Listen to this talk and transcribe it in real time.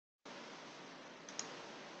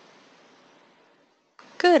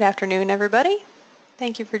Good afternoon, everybody.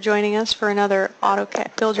 Thank you for joining us for another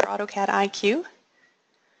AutoCAD Build Your AutoCAD IQ.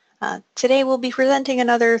 Today we'll be presenting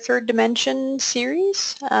another third dimension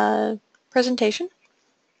series presentation.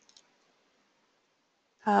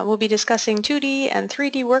 We'll be discussing 2D and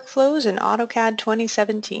 3D workflows in AutoCAD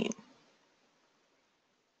 2017.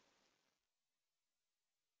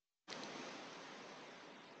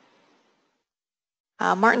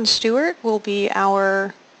 Martin Stewart will be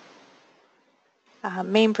our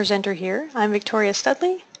main presenter here. I'm Victoria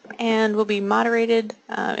Studley and will be moderated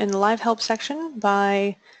in the live help section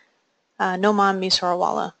by Noman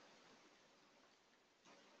Misarawala.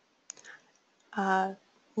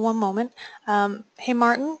 One moment. Hey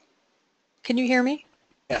Martin, can you hear me?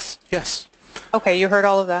 Yes. Okay, you heard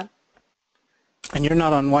all of that. And you're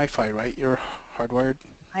not on Wi-Fi, right? You're hardwired?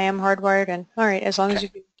 I am hardwired, and all right, as long as you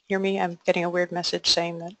can hear me. I'm getting a weird message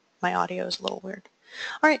saying that my audio is a little weird.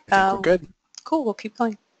 All right, I think we're good. Cool, we'll keep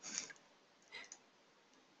going.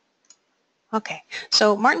 Okay,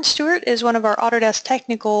 so Martin Stewart is one of our Autodesk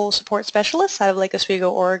technical support specialists out of Lake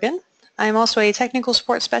Oswego, Oregon. I'm also a technical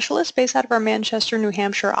support specialist based out of our Manchester, New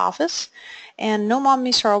Hampshire office. And Noman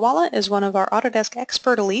Misarawala is one of our Autodesk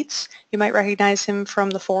expert elites. You might recognize him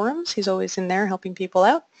from the forums. He's always in there helping people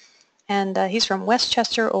out. And he's from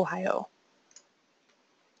Westchester, Ohio.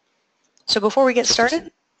 So before we get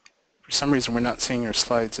started... For some reason, we're not seeing your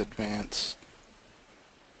slides advance.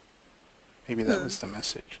 Maybe that was the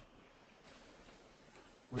message.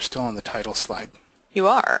 We're still on the title slide. You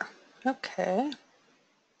are? Okay.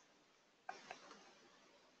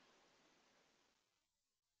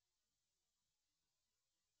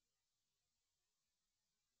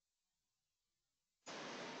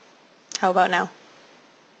 How about now?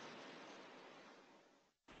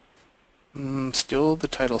 Still the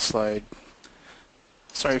title slide.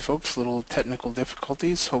 Sorry folks, little technical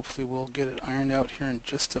difficulties. Hopefully we'll get it ironed out here in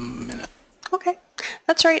just a minute. Okay,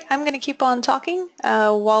 that's right. I'm going to keep on talking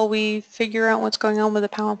while we figure out what's going on with the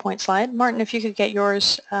PowerPoint slide. Martin, if you could get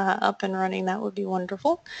yours up and running, that would be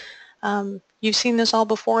wonderful. You've seen this all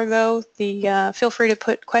before though. Feel free to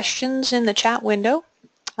put questions in the chat window.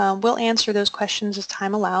 We'll answer those questions as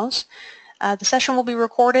time allows. The session will be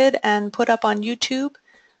recorded and put up on YouTube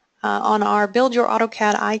on our Build Your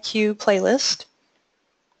AutoCAD IQ playlist.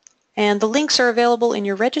 And the links are available in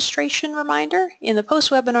your registration reminder, in the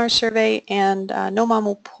post-webinar survey, and Noman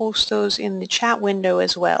will post those in the chat window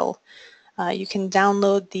as well. You can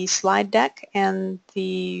download the slide deck and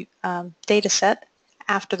the data set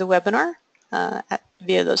after the webinar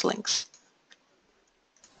via those links.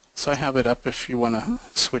 So I have it up if you want to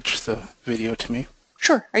switch the video to me.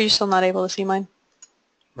 Sure. Are you still not able to see mine?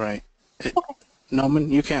 Right. Okay. Noman,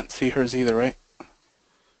 you can't see hers either, right?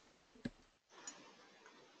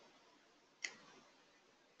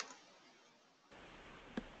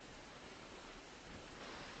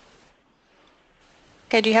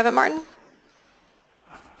 Okay, do you have it, Martin?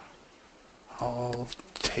 I'll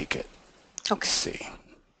take it. Okay. Let's see.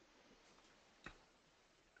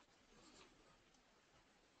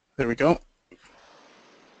 There we go.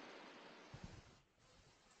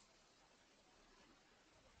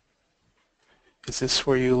 Is this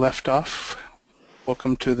where you left off?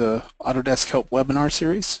 Welcome to the Autodesk Help webinar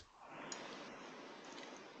series.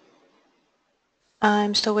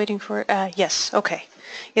 I'm still waiting for it. Yes, okay.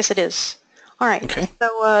 Yes, it is. All right. Okay.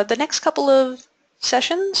 So the next couple of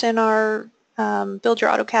sessions in our Build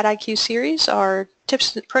Your AutoCAD IQ series are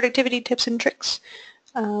productivity tips and tricks,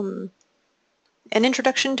 an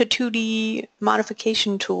introduction to 2D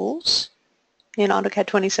modification tools in AutoCAD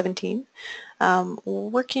 2017,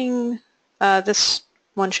 this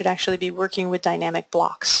one should actually be working with dynamic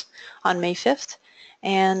blocks on May 5th,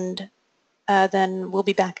 and then we'll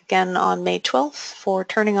be back again on May 12th for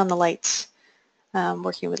turning on the lights,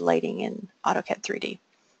 working with lighting in AutoCAD 3D.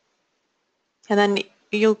 And then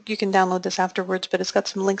you can download this afterwards, but it's got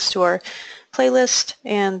some links to our playlist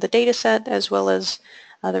and the data set, as well as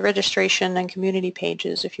the registration and community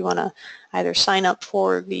pages if you want to either sign up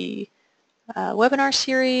for the webinar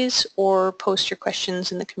series or post your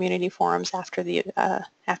questions in the community forums after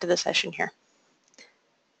the session here.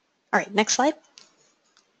 All right, next slide.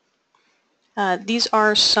 These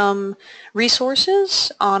are some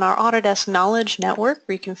resources on our Autodesk Knowledge Network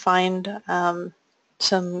where you can find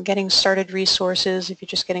some getting started resources if you're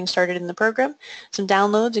just getting started in the program, some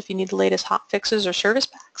downloads if you need the latest hot fixes or service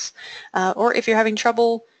packs, or if you're having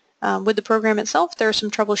trouble with the program itself, there are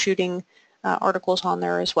some troubleshooting articles on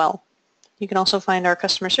there as well. You can also find our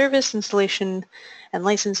customer service, installation and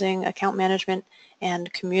licensing, account management,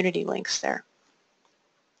 and community links there.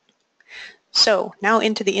 So now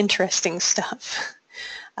into the interesting stuff.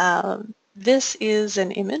 this is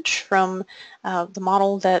an image from the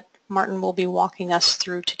model that Martin will be walking us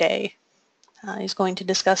through today. He's going to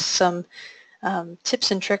discuss some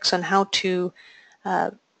tips and tricks on how to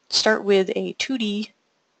start with a 2D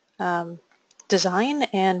design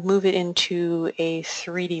and move it into a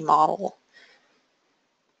 3D model.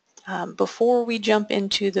 Before we jump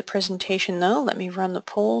into the presentation though, let me run the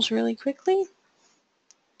polls really quickly.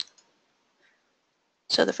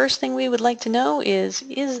 So the first thing we would like to know is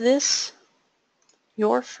this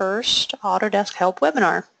your first Autodesk Help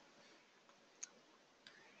webinar?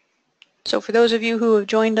 So for those of you who have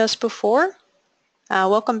joined us before,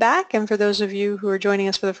 welcome back, and for those of you who are joining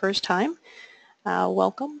us for the first time,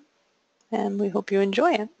 welcome, and we hope you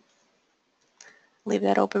enjoy it. Leave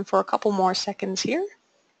that open for a couple more seconds here.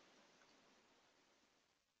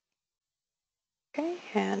 Okay,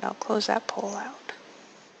 and I'll close that poll out.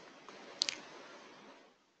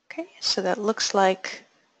 Okay, so that looks like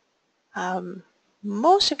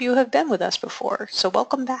most of you have been with us before, so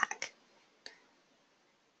welcome back.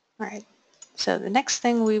 All right, so the next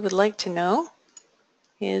thing we would like to know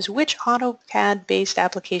is which AutoCAD-based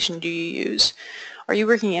application do you use? Are you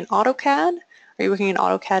working in AutoCAD? Are you working in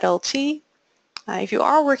AutoCAD LT? If you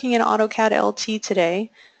are working in AutoCAD LT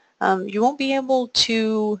today, you won't be able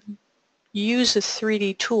to use the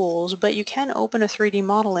 3D tools, but you can open a 3D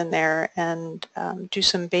model in there and do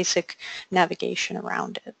some basic navigation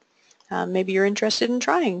around it. Maybe you're interested in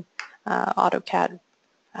trying AutoCAD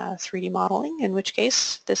 3D modeling, in which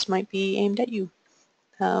case this might be aimed at you.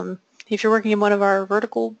 If you're working in one of our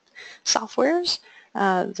vertical softwares,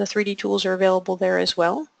 the 3D tools are available there as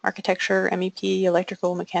well. Architecture, MEP,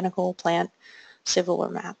 electrical, mechanical, plant, civil, or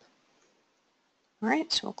map. All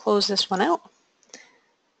right, so we'll close this one out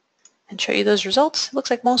and show you those results. It looks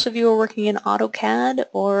like most of you are working in AutoCAD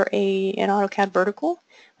or an AutoCAD vertical,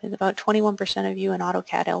 with about 21% of you in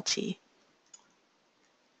AutoCAD LT.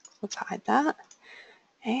 Let's hide that.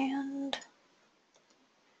 And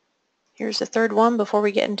here's the third one before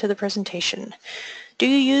we get into the presentation. Do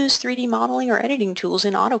you use 3D modeling or editing tools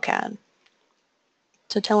in AutoCAD?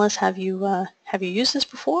 So tell us, have you used this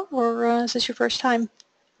before, or is this your first time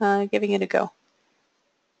giving it a go?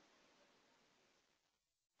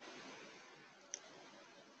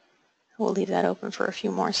 We'll leave that open for a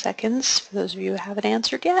few more seconds for those of you who haven't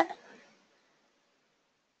answered yet.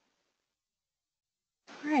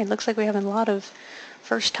 All right, looks like we have a lot of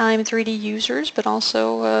first-time 3D users, but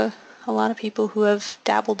also a lot of people who have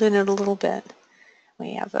dabbled in it a little bit.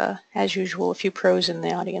 We have, as usual, a few pros in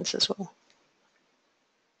the audience as well.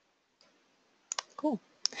 Cool.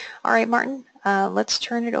 All right, Martin, let's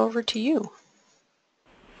turn it over to you.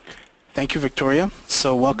 Thank you, Victoria.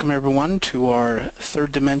 So welcome everyone to our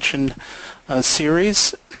third dimension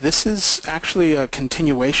series. This is actually a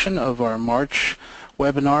continuation of our March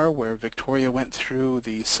webinar where Victoria went through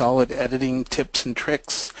the solid editing tips and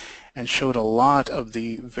tricks and showed a lot of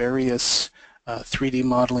the various 3D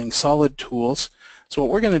modeling solid tools. So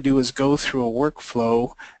what we're going to do is go through a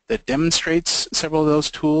workflow that demonstrates several of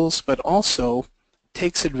those tools, but also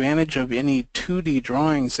takes advantage of any 2D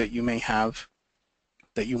drawings that you may have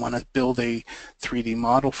that you want to build a 3D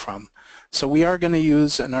model from. So we are going to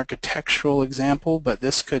use an architectural example, but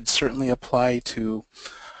this could certainly apply to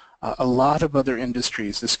a lot of other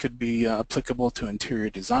industries. This could be applicable to interior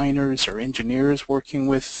designers or engineers working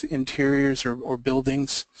with interiors or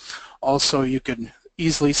buildings. Also, you could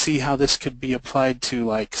easily see how this could be applied to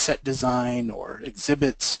like set design or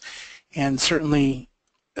exhibits, and certainly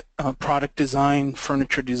product design,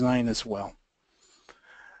 furniture design as well.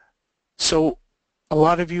 So a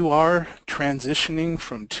lot of you are transitioning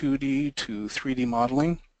from 2D to 3D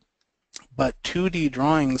modeling, but 2D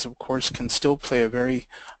drawings, of course, can still play a very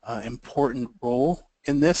important role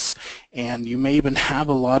in this, and you may even have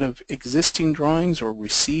a lot of existing drawings or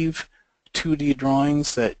receive 2D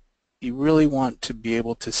drawings that you really want to be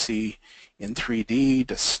able to see in 3D,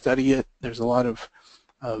 to study it. There's a lot of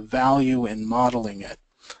value in modeling it.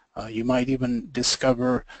 You might even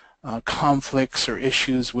discover conflicts or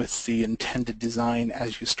issues with the intended design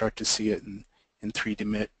as you start to see it in 3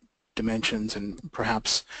 dimensions, and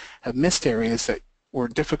perhaps have missed areas that were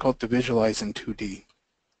difficult to visualize in 2D.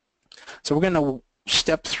 So we're going to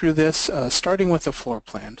step through this starting with a floor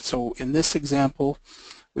plan. So in this example,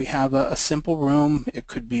 we have a simple room. It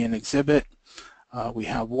could be an exhibit. We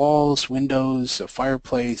have walls, windows, a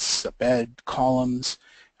fireplace, a bed, columns.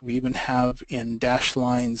 We even have in dashed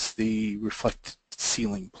lines the reflected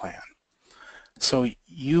ceiling plan. So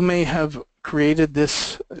you may have created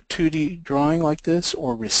this 2D drawing like this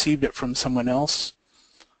or received it from someone else.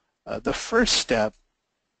 The first step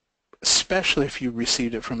especially if you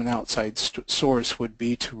received it from an outside source, would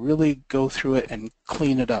be to really go through it and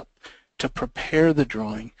clean it up to prepare the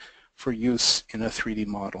drawing for use in a 3D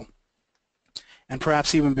model. And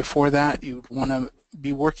perhaps even before that, you'd want to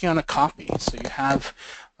be working on a copy. So you have,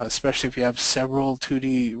 especially if you have several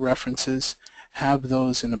 2D references, have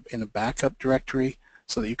those in a backup directory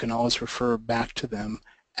so that you can always refer back to them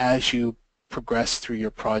as you progress through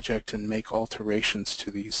your project and make alterations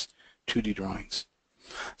to these 2D drawings.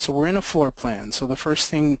 So we're in a floor plan. So the first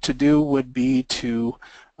thing to do would be to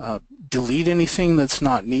delete anything that's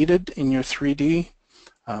not needed in your 3D.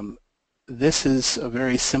 This is a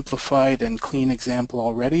very simplified and clean example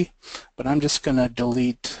already, but I'm just going to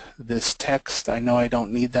delete this text. I know I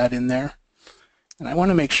don't need that in there. And I want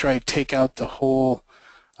to make sure I take out the whole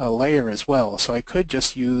layer as well. So I could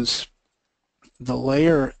just use the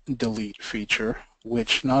layer delete feature,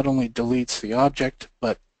 which not only deletes the object,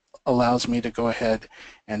 but allows me to go ahead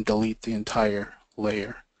and delete the entire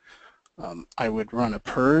layer. I would run a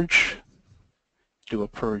purge, do a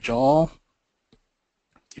purge all.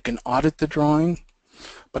 You can audit the drawing,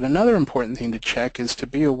 but another important thing to check is to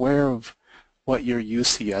be aware of what your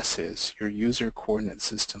UCS is, your user coordinate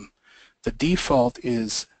system. The default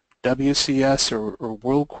is WCS or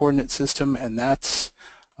World Coordinate System, and that's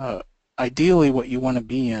ideally what you want to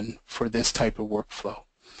be in for this type of workflow.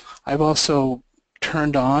 I've also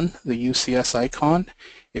turned on the UCS icon.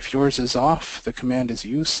 If yours is off, the command is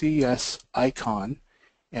UCS icon,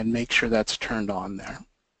 and make sure that's turned on there.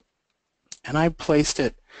 And I placed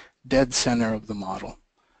it dead center of the model.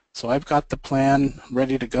 So I've got the plan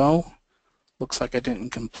ready to go. Looks like I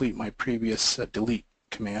didn't complete my previous delete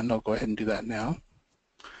command. I'll go ahead and do that now.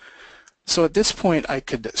 So at this point I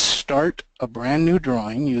could start a brand new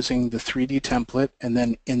drawing using the 3D template and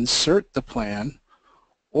then insert the plan,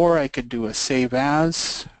 or I could do a save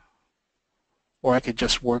as, or I could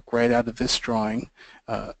just work right out of this drawing.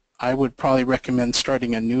 I would probably recommend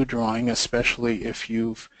starting a new drawing, especially if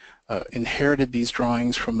you've inherited these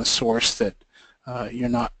drawings from a source that you're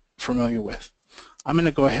not familiar with. I'm going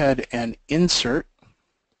to go ahead and insert.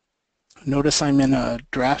 Notice I'm in a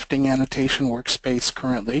drafting annotation workspace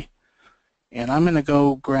currently, and I'm going to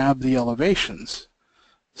go grab the elevations.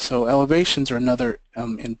 So elevations are another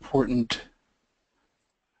important.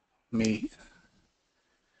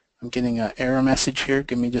 I'm getting an error message here.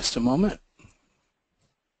 Give me just a moment.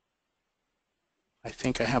 I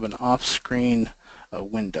think I have an off-screen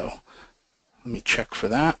window. Let me check for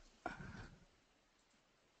that.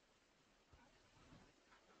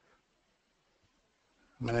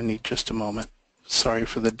 I'm going to need just a moment. Sorry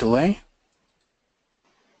for the delay.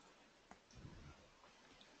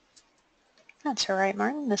 That's all right,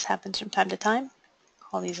 Martin. This happens from time to time.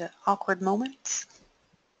 All these awkward moments.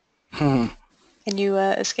 Can you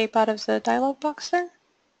escape out of the dialog box there?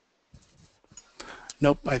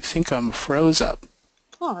 Nope, I think I'm froze up.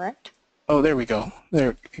 All right. Oh, there we go.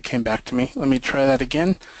 There, it came back to me. Let me try that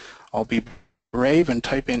again. I'll be brave and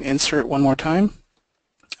type in insert one more time.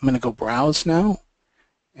 I'm going to go browse now,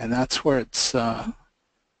 and that's where it's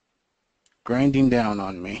grinding down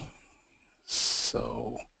on me.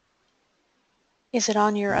 So is it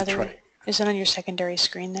on your is it on your secondary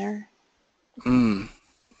screen there?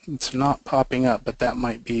 It's not popping up, but that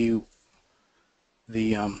might be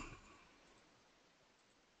the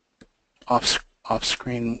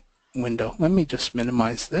off-screen window. Let me just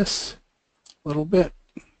minimize this a little bit.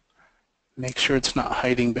 Make sure it's not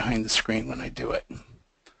hiding behind the screen when I do it.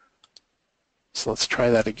 So let's try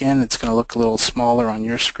that again. It's going to look a little smaller on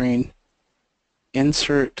your screen.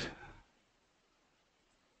 Insert.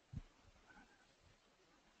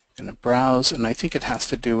 I'm going to browse, and I think it has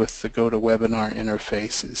to do with the GoToWebinar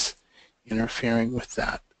interface is interfering with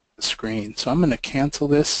that screen. So I'm going to cancel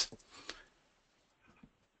this,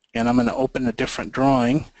 and I'm going to open a different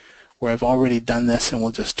drawing where I've already done this, and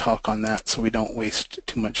we'll just talk on that so we don't waste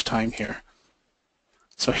too much time here.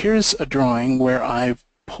 So here's a drawing where I've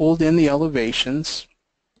pulled in the elevations,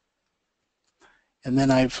 and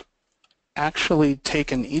then I've actually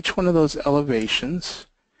taken each one of those elevations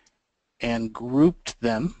and grouped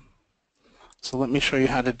them. So let me show you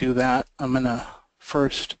how to do that. I'm going to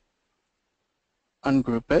first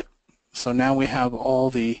ungroup it. So now we have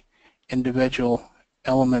all the individual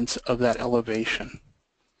elements of that elevation.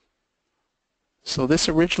 So this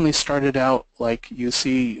originally started out like you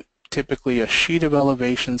see typically a sheet of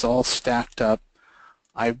elevations all stacked up.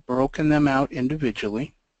 I've broken them out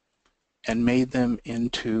individually and made them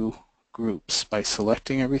into groups by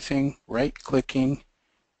selecting everything, right-clicking,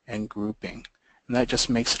 and grouping. And that just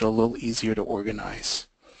makes it a little easier to organize.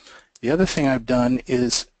 The other thing I've done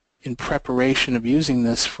is, in preparation of using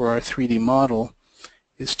this for our 3D model,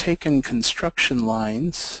 is taken construction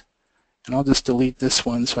lines, and I'll just delete this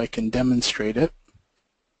one so I can demonstrate it.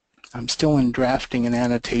 I'm still in drafting and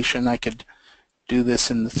annotation. I could do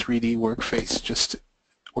this in the 3D workspace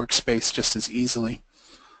just as easily.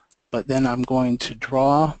 But then I'm going to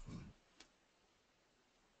draw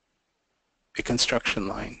a construction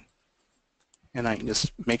line. And I can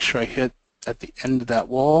just make sure I hit at the end of that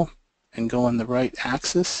wall and go on the right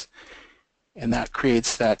axis, and that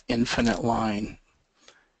creates that infinite line.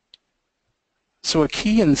 So a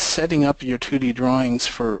key in setting up your 2D drawings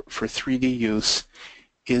for 3D use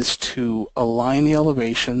is to align the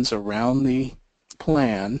elevations around the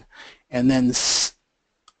plan and then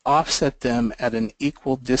offset them at an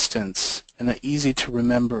equal distance and an easy to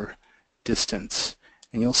remember distance.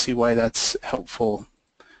 And you'll see why that's helpful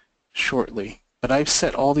shortly. But I've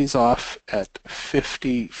set all these off at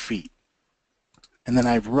 50 feet. And then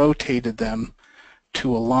I've rotated them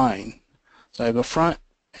to align. So I have a front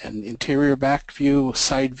and interior back view,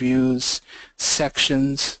 side views,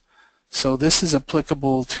 sections. So this is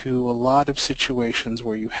applicable to a lot of situations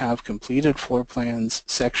where you have completed floor plans,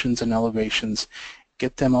 sections, and elevations.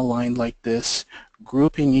 Get them aligned like this.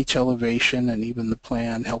 Grouping each elevation and even the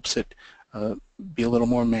plan helps it be a little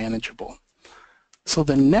more manageable. So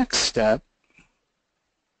the next step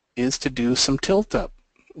is to do some tilt up.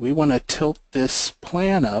 We want to tilt this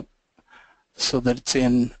plan up so that it's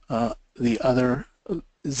in the other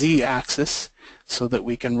z-axis so that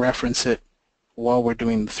we can reference it while we're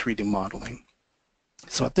doing the 3D modeling.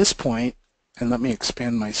 So at this point, and let me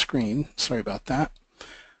expand my screen, sorry about that.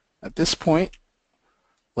 At this point,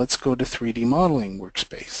 let's go to 3D modeling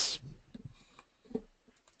workspace.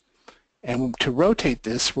 And to rotate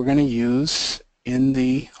this, we're going to use in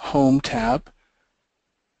the Home tab,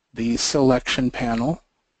 the selection panel,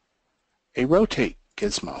 a rotate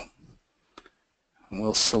gizmo. And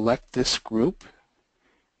we'll select this group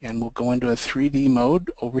and we'll go into a 3D mode.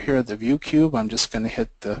 Over here at the view cube, I'm just going to hit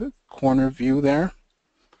the corner view there.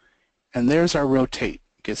 And there's our rotate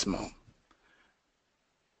gizmo.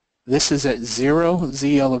 This is at 0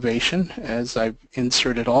 Z elevation, as I've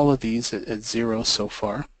inserted all of these at 0 so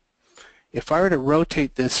far. If I were to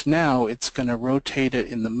rotate this now, it's going to rotate it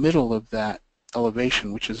in the middle of that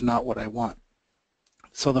elevation, which is not what I want.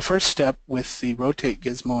 So the first step with the rotate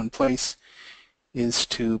gizmo in place is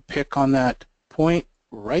to pick on that point,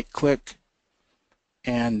 right-click,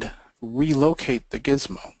 and relocate the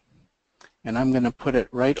gizmo. And I'm going to put it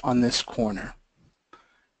right on this corner.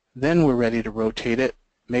 Then we're ready to rotate it.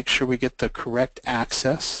 Make sure we get the correct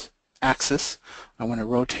axis. I want to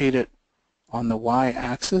rotate it on the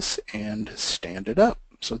y-axis and stand it up.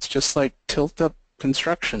 So it's just like tilt-up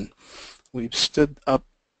construction. We've stood up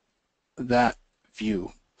that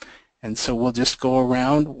view. And so we'll just go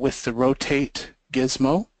around with the rotate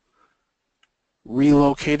gizmo,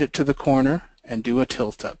 relocate it to the corner, and do a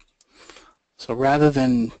tilt-up. So rather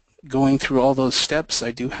than going through all those steps,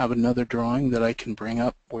 I do have another drawing that I can bring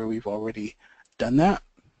up where we've already done that.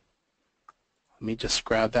 Let me just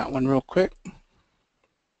grab that one real quick.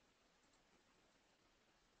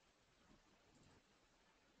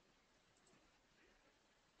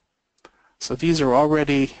 So these are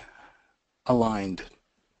already aligned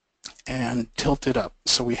and tilted up.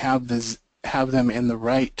 So we have them in the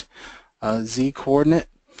right Z coordinate.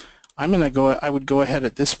 I would go ahead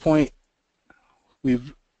at this point.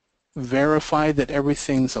 We've verified that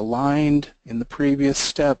everything's aligned in the previous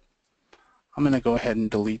step. I'm going to go ahead and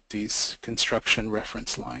delete these construction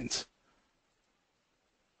reference lines.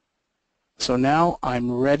 So now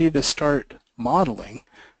I'm ready to start modeling,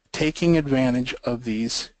 taking advantage of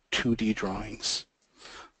these 2D drawings.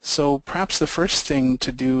 So perhaps the first thing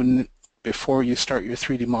to do before you start your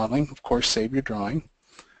 3D modeling, of course, save your drawing,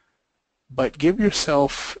 but give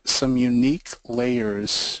yourself some unique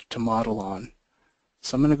layers to model on.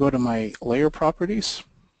 So I'm going to go to my layer properties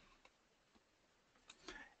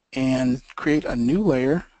and create a new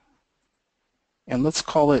layer, and let's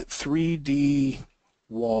call it 3D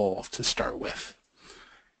wall to start with.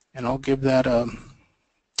 And I'll give that a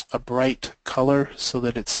bright color so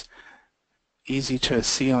that it's easy to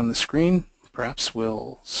see on the screen. Perhaps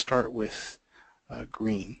we'll start with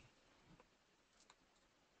green.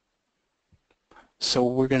 So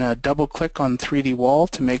we're going to double click on 3D wall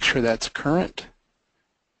to make sure that's current,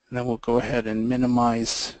 and then we'll go ahead and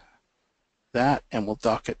minimize that, and we'll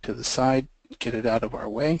dock it to the side, get it out of our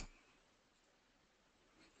way.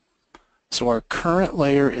 So our current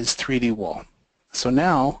layer is 3D wall. So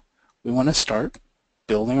now we want to start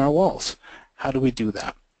building our walls. How do we do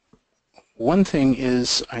that? One thing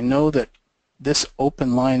is, I know that this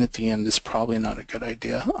open line at the end is probably not a good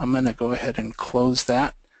idea. I'm going to go ahead and close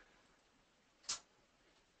that.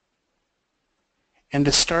 And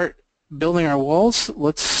to start building our walls,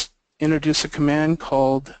 let's introduce a command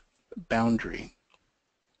called boundary.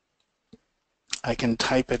 I can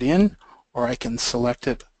type it in, or I can select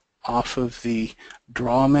it off of the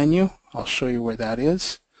draw menu. I'll show you where that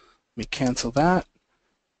is. Let me cancel that.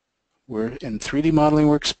 We're in 3D modeling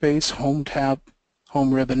workspace, home tab,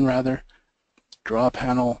 home ribbon rather, draw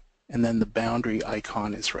panel, and then the boundary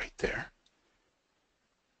icon is right there.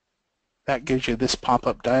 That gives you this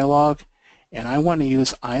pop-up dialog, and I want to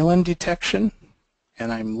use island detection,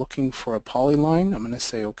 and I'm looking for a polyline. I'm going to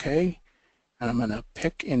say OK, and I'm going to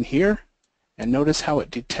pick in here, and notice how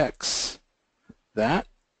it detects that.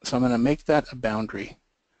 So I'm going to make that a boundary.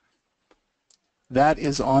 That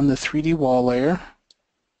is on the 3D wall layer,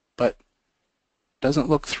 but doesn't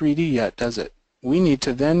look 3D yet, does it? We need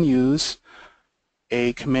to then use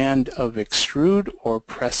a command of extrude or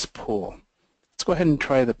press pull. Let's go ahead and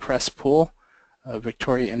try the press pull.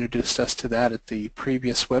 Victoria introduced us to that at the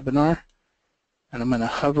previous webinar. And I'm going to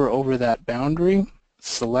hover over that boundary,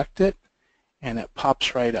 select it, and it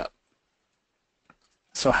pops right up.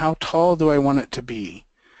 So how tall do I want it to be?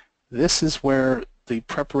 This is where the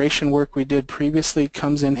preparation work we did previously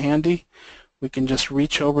comes in handy. We can just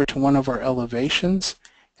reach over to one of our elevations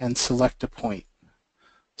and select a point.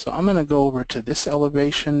 So I'm going to go over to this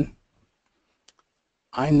elevation.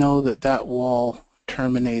 I know that that wall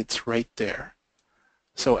terminates right there.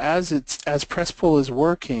 So as press pull is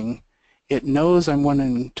working, it knows I'm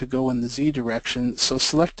wanting to go in the Z direction, so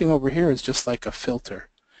selecting over here is just like a filter.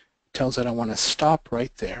 It tells it I want to stop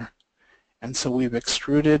right there. And so we've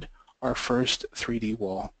extruded our first 3D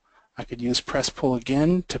wall. I could use press pull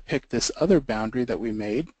again to pick this other boundary that we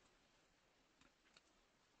made.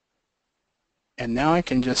 And now I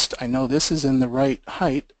can just, I know this is in the right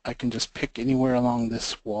height, I can just pick anywhere along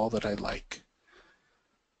this wall that I like.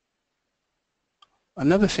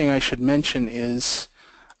 Another thing I should mention is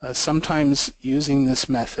sometimes using this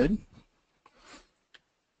method,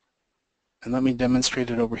 and let me demonstrate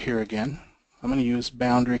it over here again. I'm going to use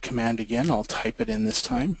boundary command again. I'll type it in this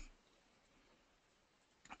time.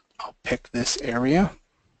 I'll pick this area.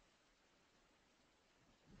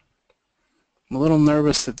 I'm a little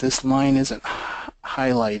nervous that this line isn't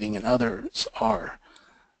highlighting and others are.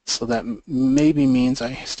 So that maybe means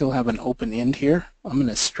I still have an open end here. I'm going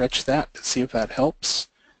to stretch that to see if that helps.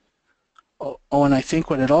 Oh, and I think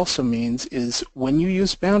what it also means is when you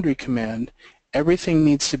use boundary command, everything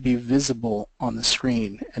needs to be visible on the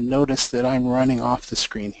screen. And notice that I'm running off the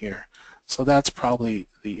screen here. So that's probably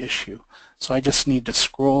the issue. So I just need to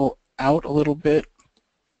scroll out a little bit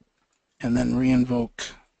and then re-invoke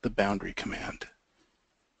the boundary command.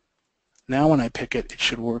 Now when I pick it, it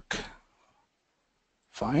should work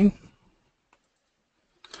fine.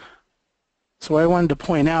 So what I wanted to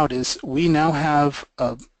point out is we now have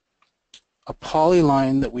a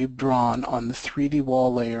polyline that we've drawn on the 3D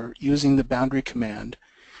wall layer using the boundary command.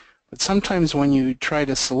 But sometimes when you try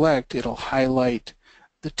to select, it'll highlight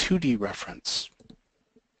the 2D reference.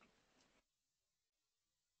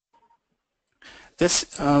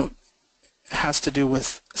 This has to do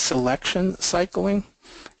with selection cycling,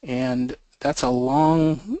 and that's a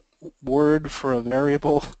long word for a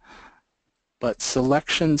variable, but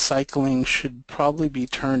selection cycling should probably be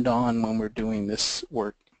turned on when we're doing this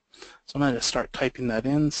work. So I'm going to start typing that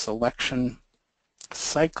in, selection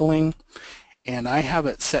cycling, and I have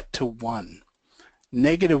it set to 1.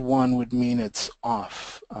 -1 would mean it's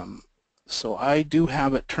off. So I do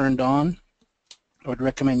have it turned on. I would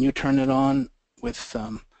recommend you turn it on with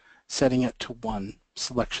setting it to 1,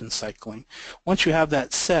 selection cycling. Once you have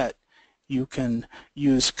that set, you can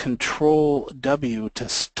use Control W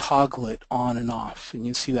to toggle it on and off, and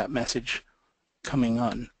you see that message coming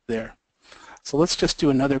on there. So let's just do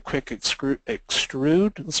another quick extrude.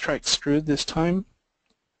 Let's try extrude this time.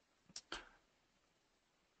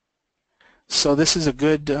 So this is a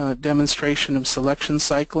good demonstration of selection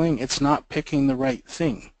cycling. It's not picking the right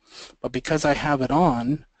thing, but because I have it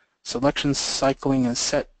on, selection cycling is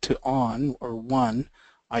set to on, or 1.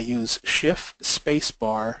 I use Shift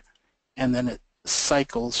spacebar, and then it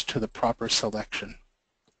cycles to the proper selection.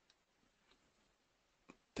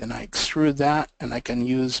 Then I extrude that, and I can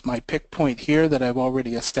use my pick point here that I've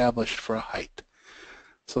already established for a height.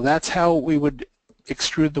 So that's how we would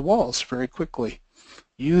extrude the walls very quickly,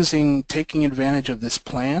 taking advantage of this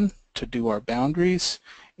plan to do our boundaries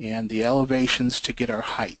and the elevations to get our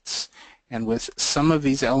heights. And with some of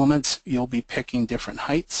these elements, you'll be picking different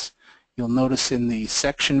heights. You'll notice in the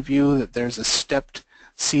section view that there's a stepped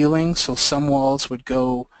ceiling, so some walls would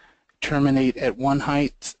terminate at one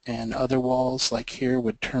height, and other walls like here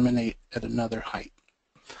would terminate at another height.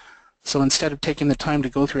 So instead of taking the time to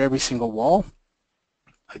go through every single wall,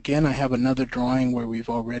 Again, I have another drawing where we've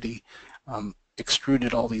already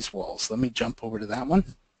extruded all these walls. Let me jump over to that one.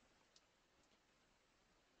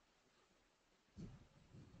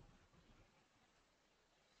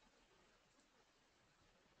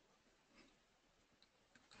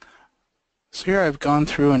 So here I've gone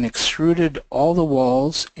through and extruded all the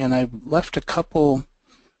walls, and I've left a couple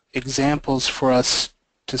examples for us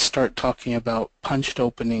to start talking about punched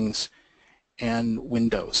openings and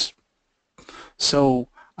windows. So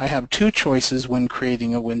I have two choices when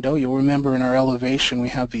creating a window. You'll remember in our elevation we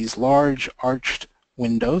have these large arched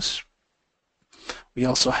windows. We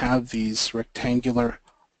also have these rectangular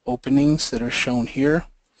openings that are shown here.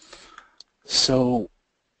 So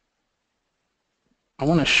I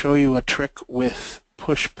want to show you a trick with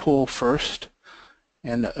push-pull first.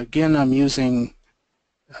 And again, I'm using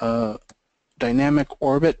dynamic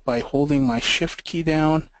orbit by holding my shift key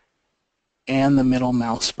down and the middle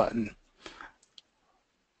mouse button.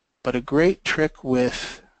 But a great trick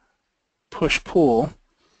with push-pull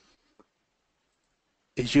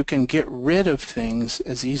is you can get rid of things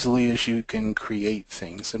as easily as you can create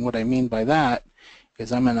things. And what I mean by that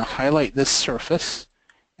is I'm going to highlight this surface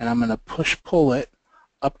and I'm going to push-pull it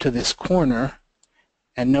up to this corner,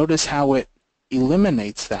 and notice how it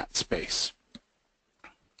eliminates that space.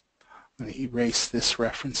 I'm going to erase this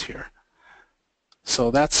reference here.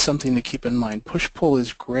 So that's something to keep in mind. Push-pull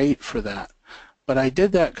is great for that. But I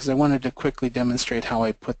did that because I wanted to quickly demonstrate how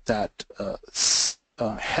I put that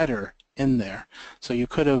header in there. So you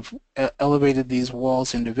could have elevated these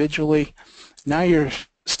walls individually. Now you're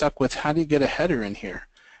stuck with how do you get a header in here?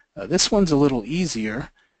 This one's a little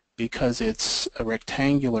easier because it's a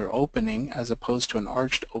rectangular opening as opposed to an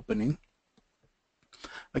arched opening.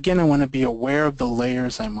 Again, I want to be aware of the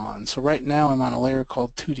layers I'm on. So right now I'm on a layer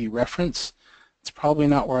called 2D reference. It's probably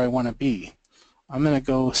not where I want to be. I'm going to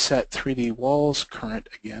go set 3D walls current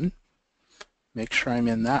again. Make sure I'm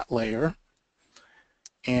in that layer.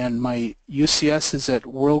 And my UCS is at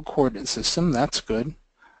world coordinate system. That's good.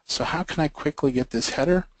 So how can I quickly get this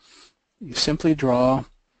header? You simply draw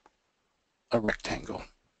a rectangle.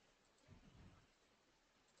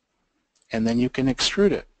 And then you can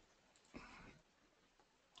extrude it.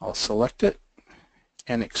 I'll select it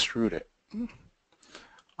and extrude it.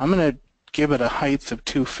 I'm going to give it a height of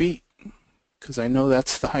 2 feet because I know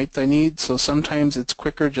that's the height I need. So sometimes it's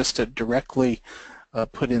quicker just to directly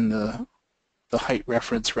put in the height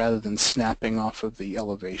reference rather than snapping off of the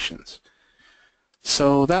elevations.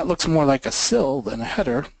 So that looks more like a sill than a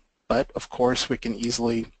header, but of course we can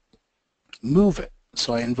easily move it.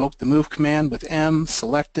 So I invoke the move command with M,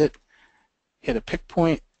 select it, hit a pick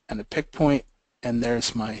point and a pick point, and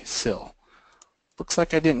there's my sill. Looks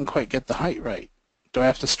like I didn't quite get the height right. Do I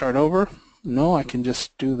have to start over? No, I can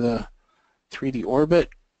just do the 3D orbit,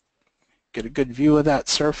 get a good view of that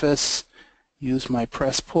surface, use my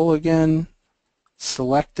press pull again,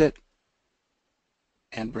 select it,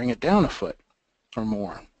 and bring it down a foot or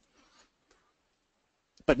more.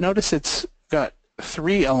 But notice it's got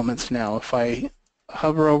 3 elements now. If I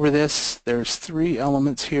hover over this, there's 3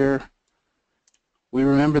 elements here. We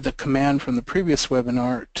remember the command from the previous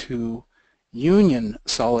webinar to union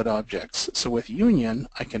solid objects. So with union,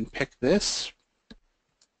 I can pick this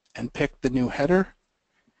and pick the new header,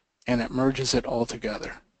 and it merges it all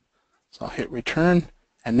together. So I'll hit return,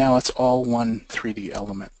 and now it's all one 3D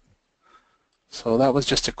element. So that was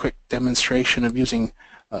just a quick demonstration of using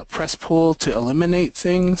press pull to eliminate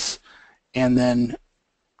things, and then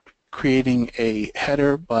creating a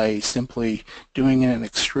header by simply doing an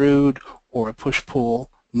extrude or a push-pull,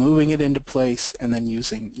 moving it into place, and then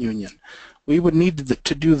using union. We would need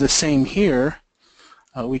to do the same here.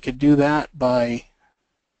 We could do that by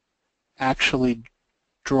actually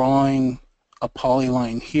drawing a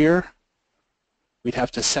polyline here. We'd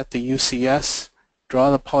have to set the UCS,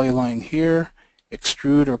 draw the polyline here,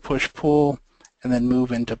 extrude or push-pull, and then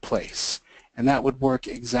move into place. And that would work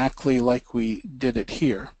exactly like we did it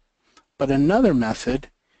here. But another method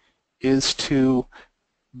is to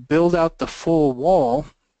build out the full wall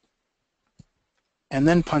and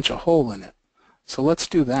then punch a hole in it. So let's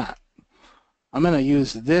do that. I'm going to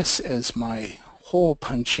use this as my hole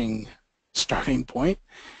punching starting point,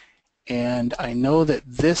 and I know that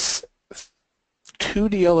this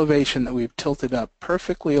 2D elevation that we've tilted up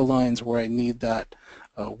perfectly aligns where I need that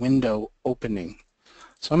window opening.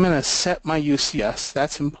 So I'm going to set my UCS.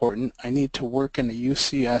 That's important. I need to work in a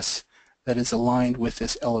UCS that is aligned with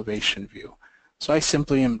this elevation view. So I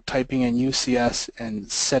simply am typing in UCS and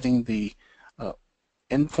setting the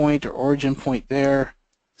endpoint or origin point there,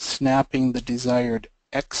 snapping the desired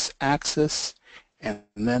x-axis, and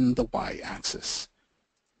then the y-axis.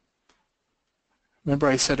 Remember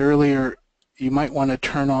I said earlier you might want to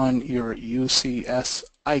turn on your UCS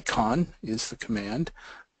icon is the command.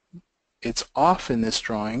 It's off in this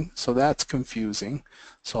drawing, so that's confusing.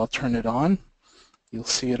 So I'll turn it on. You'll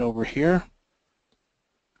see it over here.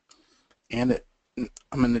 And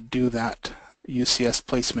I'm going to do that UCS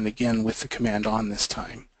placement again with the command on this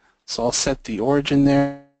time. So I'll set the origin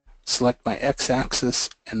there, select my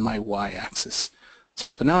x-axis and my y-axis.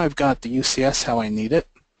 So now I've got the UCS how I need it.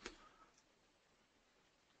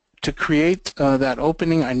 To create that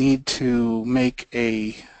opening, I need to make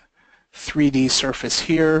a 3D surface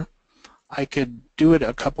here. I could do it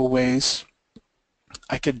a couple ways.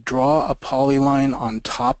 I could draw a polyline on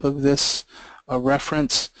top of this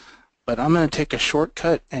reference, but I'm going to take a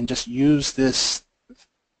shortcut and just use this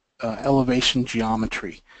elevation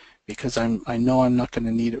geometry because I know I'm not going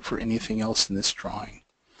to need it for anything else in this drawing.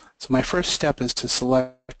 So my first step is to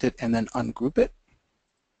select it and then ungroup it.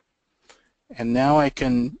 And now I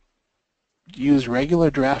can use regular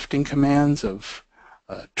drafting commands of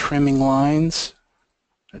trimming lines.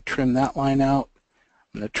 I'm going to trim that line out.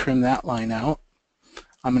 I'm going to trim that line out.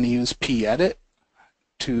 I'm going to use p-edit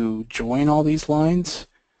to join all these lines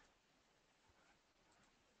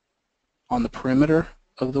on the perimeter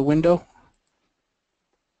of the window.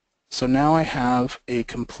 So now I have a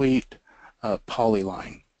complete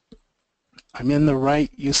polyline. I'm in the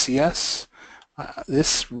right UCS.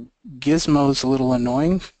 This gizmo is a little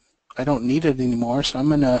annoying. I don't need it anymore, so I'm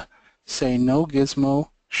going to say no gizmo,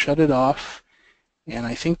 shut it off, and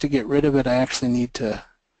I think to get rid of it I actually need to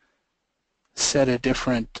set a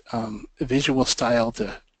different visual style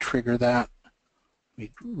to trigger that.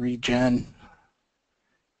 Regen.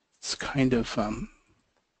 It's kind of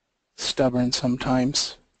stubborn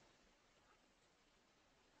sometimes.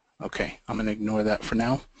 Okay, I'm going to ignore that for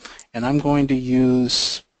now. And I'm going to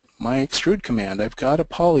use my extrude command. I've got a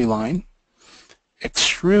polyline.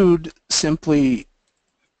 Extrude simply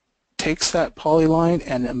takes that polyline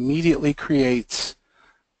and immediately creates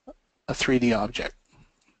a 3D object.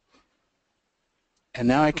 And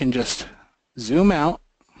now I can just zoom out.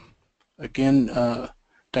 Again,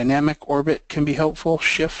 dynamic orbit can be helpful.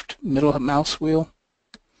 Shift, middle mouse wheel.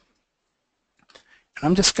 And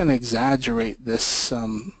I'm just going to exaggerate this.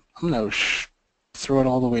 I'm going to throw it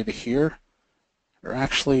all the way to here. Or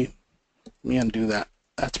actually, let me undo that.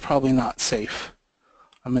 That's probably not safe.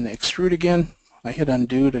 I'm going to extrude again. I hit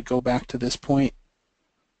undo to go back to this point.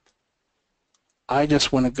 I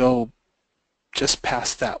just want to go just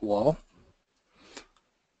past that wall.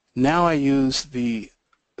 Now I use the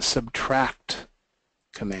subtract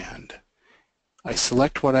command. I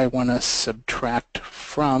select what I want to subtract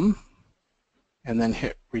from and then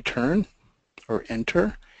hit return or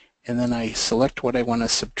enter, and then I select what I want to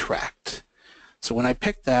subtract. So when I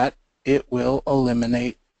pick that, it will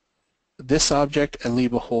eliminate this object and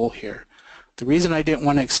leave a hole here. The reason I didn't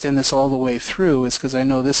want to extend this all the way through is because I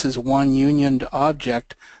know this is one unioned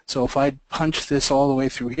object, so if I'd punched this all the way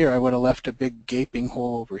through here, I would have left a big gaping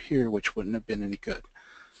hole over here, which wouldn't have been any good.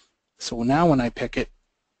 So now when I pick it,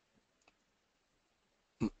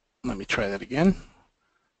 let me try that again.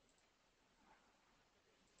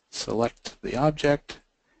 Select the object.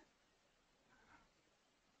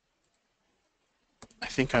 I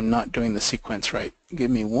think I'm not doing the sequence right.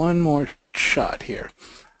 Give me one more shot here.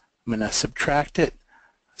 I'm going to subtract it,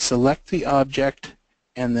 select the object,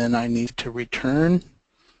 and then I need to return.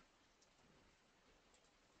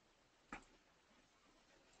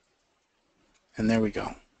 And there we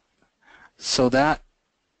go. So that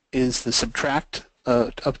is the subtract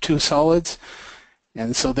of two solids.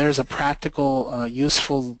 And so there's a practical,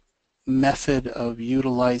 useful method of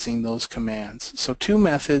utilizing those commands. So two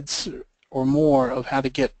methods or more of how to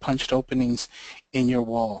get punched openings in your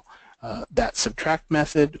wall. That subtract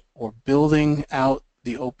method or building out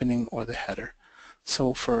the opening or the header.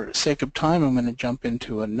 So for sake of time, I'm going to jump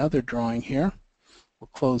into another drawing here. We'll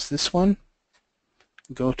close this one,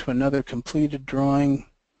 go to another completed drawing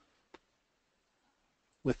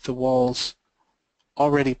with the walls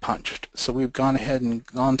already punched. So we've gone ahead and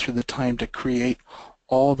gone through the time to create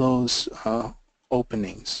all those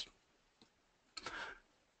openings.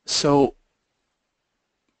 So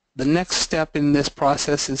the next step in this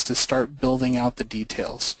process is to start building out the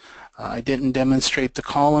details. I didn't demonstrate the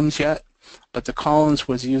columns yet, but the columns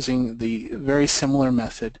was using the very similar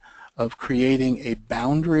method of creating a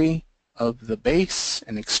boundary of the base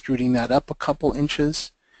and extruding that up a couple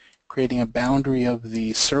inches, creating a boundary of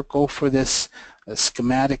the circle for this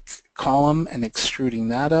schematic column and extruding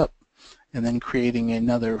that up, and then creating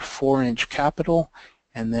another 4-inch capital,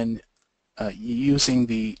 and then using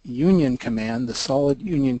the union command, the solid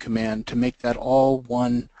union command, to make that all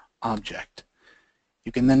one object.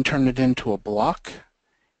 You can then turn it into a block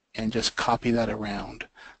and just copy that around.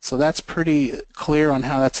 So that's pretty clear on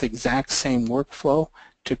how that's the exact same workflow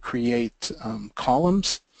to create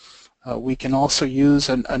columns. We can also use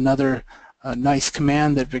another nice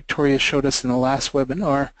command that Victoria showed us in the last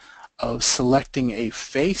webinar of selecting a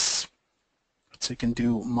face. So you can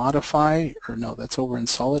do modify, or no, that's over in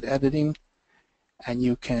solid editing, and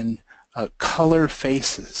you can color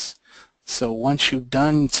faces. So once you've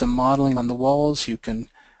done some modeling on the walls, you can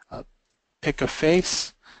pick a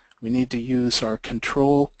face. We need to use our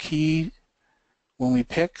control key when we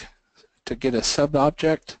pick to get a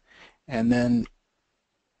sub-object, and then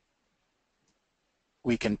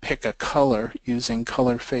we can pick a color using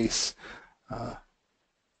color face.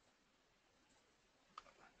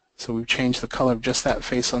 So we've changed the color of just that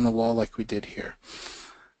face on the wall like we did here.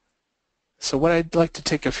 So what I'd like to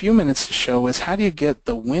take a few minutes to show is how do you get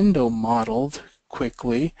the window modeled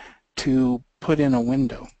quickly to put in a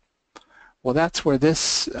window. Well, that's where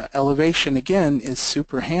this elevation again is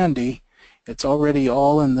super handy. It's already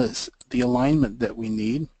all in the alignment that we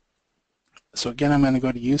need. So again, I'm going to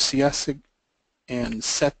go to UCS and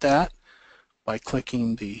set that by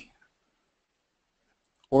clicking the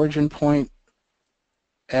origin point,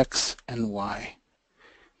 X and Y.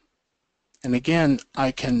 And again,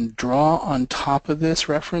 I can draw on top of this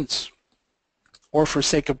reference, or for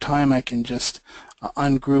sake of time, I can just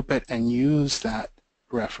ungroup it and use that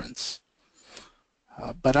reference.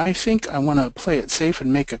 But I think I want to play it safe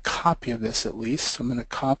and make a copy of this at least. So I'm going to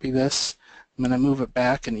copy this. I'm going to move it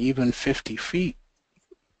back an even 50 feet.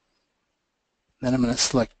 Then I'm going to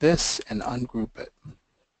select this and ungroup it.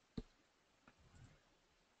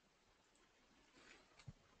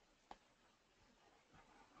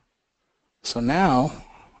 So now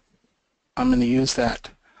I'm going to use that.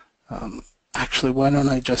 Actually, why don't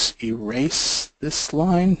I just erase this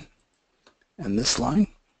line and this line?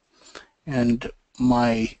 And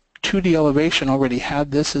my 2D elevation already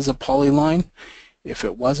had this as a polyline. If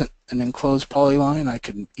it wasn't an enclosed polyline, I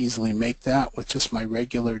could easily make that with just my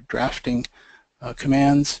regular drafting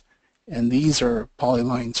commands. And these are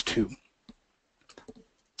polylines too.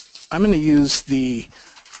 I'm going to use the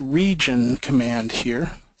region command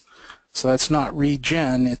here. So that's not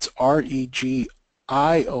regen, it's R-E-G-I-O-N.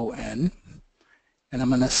 And I'm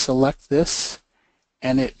going to select this,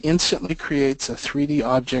 and it instantly creates a 3D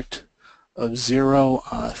object of 0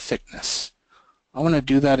 thickness. I want to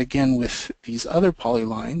do that again with these other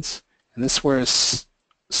polylines, and this is where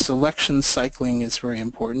selection cycling is very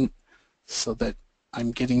important so that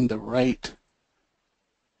I'm getting the right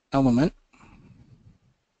element.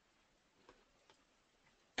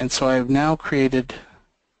 And so I've now created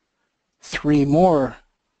 3 more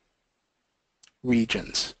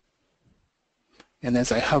regions. And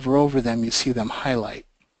as I hover over them, you see them highlight.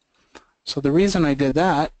 So the reason I did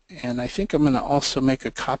that, and I think I'm going to also make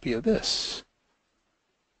a copy of this.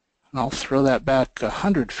 And I'll throw that back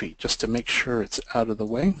 100 feet just to make sure it's out of the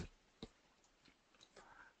way.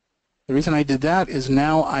 The reason I did that is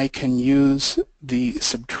now I can use the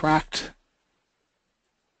subtract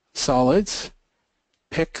solids,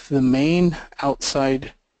 pick the main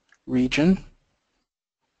outside region,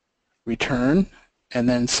 return, and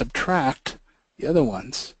then subtract the other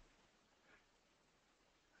ones.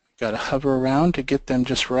 Got to hover around to get them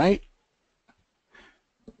just right.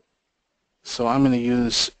 So I'm going to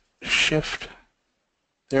use Shift,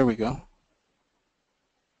 there we go,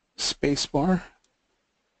 spacebar,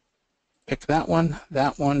 pick that one,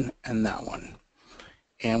 and that one.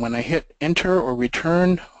 And when I hit Enter or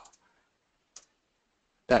Return,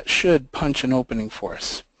 that should punch an opening for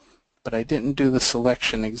us. But I didn't do the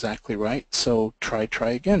selection exactly right, so try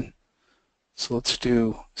again. So let's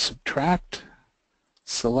do subtract,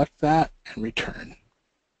 select that, and return.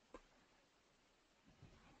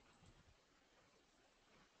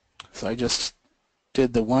 So I just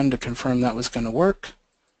did the one to confirm that was going to work,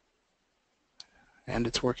 and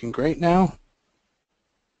it's working great now.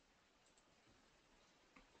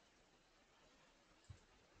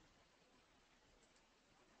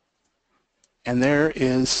 And there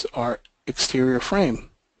is our exterior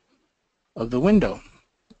frame of the window.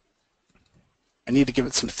 I need to give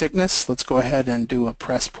it some thickness. Let's go ahead and do a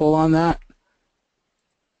press pull on that.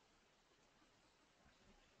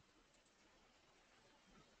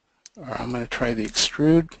 Or I'm going to try the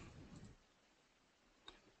extrude.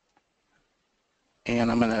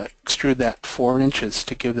 And I'm going to extrude that 4 inches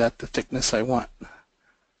to give that the thickness I want.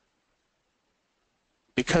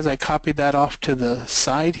 Because I copied that off to the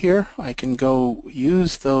side here, I can go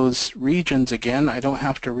use those regions again. I don't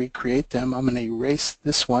have to recreate them. I'm going to erase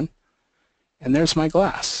this one. And there's my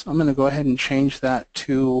glass. I'm going to go ahead and change that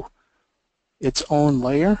to its own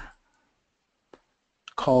layer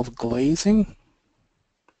called glazing.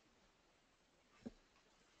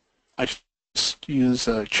 I just use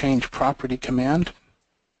a change property command.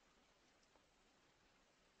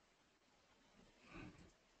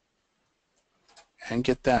 And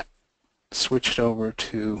get that switched over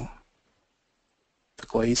to the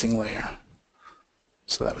glazing layer.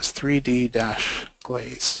 So that was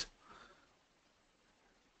 3D-glaze.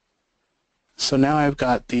 So now I've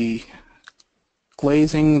got the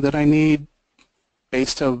glazing that I need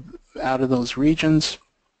based out of those regions.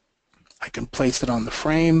 I can place it on the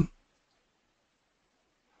frame.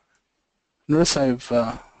 Notice I'm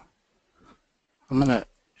going to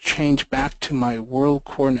change back to my world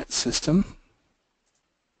coordinate system,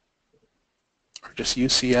 or just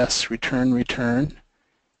UCS return,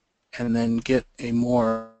 and then get a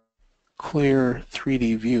more clear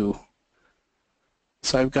 3D view.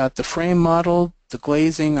 So I've got the frame model, the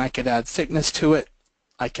glazing, I could add thickness to it,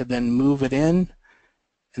 I could then move it in,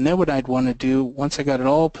 and then what I'd want to do, once I got it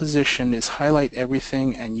all positioned, is highlight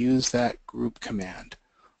everything and use that group command.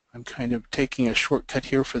 I'm kind of taking a shortcut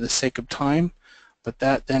here for the sake of time, but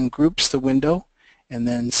that then groups the window and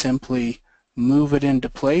then simply move it into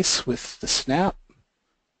place with the snap.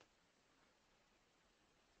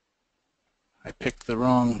 I picked the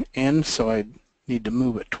wrong end, so I need to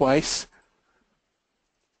move it twice.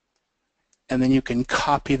 And then you can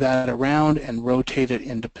copy that around and rotate it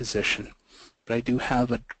into position. But I do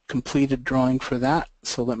have a completed drawing for that,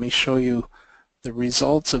 so let me show you the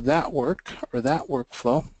results of that work, or that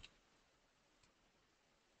workflow.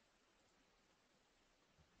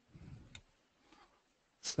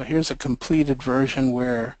 So here's a completed version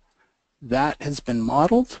where that has been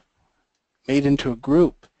modeled, made into a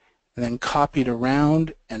group, and then copied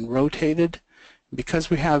around and rotated. Because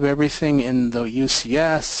we have everything in the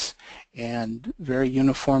UCS and very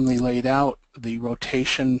uniformly laid out, the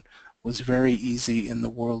rotation was very easy in the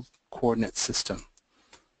world coordinate system.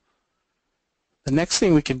 The next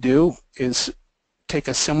thing we can do is take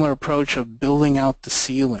a similar approach of building out the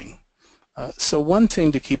ceiling. So one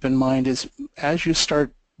thing to keep in mind is as you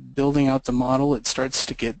start building out the model, it starts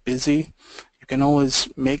to get busy. You can always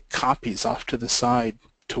make copies off to the side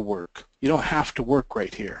to work. You don't have to work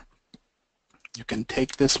right here. You can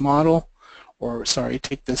take this model, or sorry,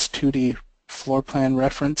 take this 2D floor plan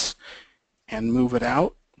reference and move it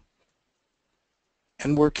out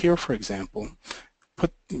and work here, for example.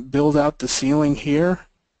 Build out the ceiling here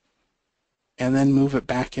and then move it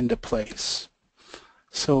back into place.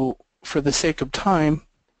 So for the sake of time,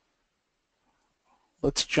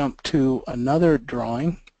 let's jump to another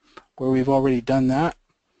drawing where we've already done that.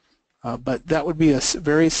 But that would be a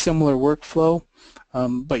very similar workflow,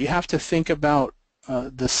 but you have to think about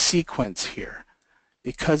the sequence here.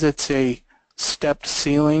 Because it's a stepped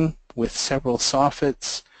ceiling with several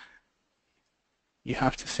soffits, you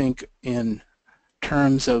have to think in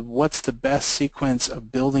terms of what's the best sequence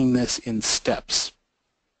of building this in steps.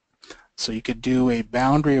 So you could do a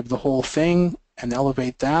boundary of the whole thing and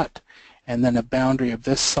elevate that, and then a boundary of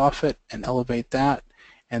this soffit and elevate that,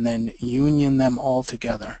 and then union them all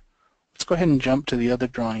together. Let's go ahead and jump to the other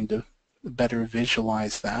drawing to better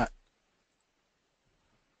visualize that.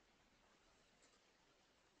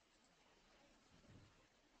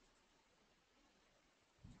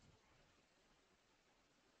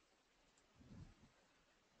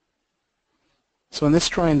 So in this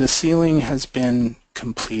drawing, the ceiling has been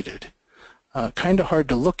completed. Kind of hard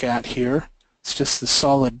to look at here. It's just the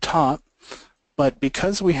solid top. But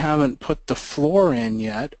because we haven't put the floor in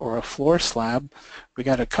yet, or a floor slab, we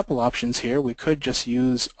got a couple options here. We could just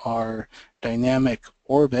use our dynamic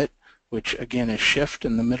orbit, which again is shift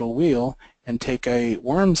in the middle wheel, and take a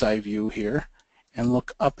worm's eye view here and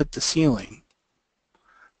look up at the ceiling.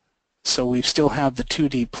 So we still have the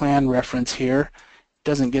 2D plan reference here.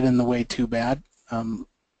 Doesn't get in the way too bad,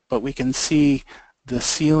 but we can see the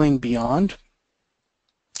ceiling beyond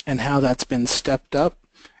and how that's been stepped up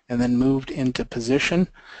and then moved into position.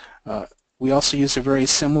 We also use a very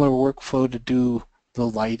similar workflow to do the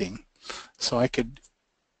lighting. So I could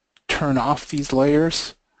turn off these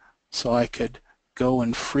layers, so I could go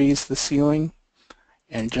and freeze the ceiling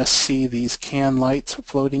and just see these can lights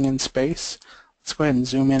floating in space. Let's go ahead and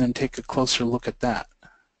zoom in and take a closer look at that.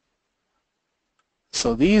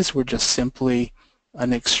 So these were just simply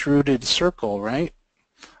an extruded circle, right?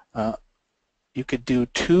 You could do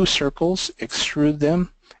 2 circles, extrude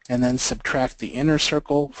them, and then subtract the inner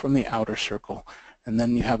circle from the outer circle. And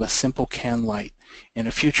then you have a simple can light. In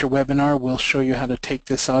a future webinar, we'll show you how to take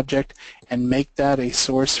this object and make that a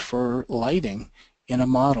source for lighting in a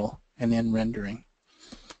model and in rendering.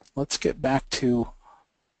 Let's get back to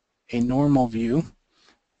a normal view.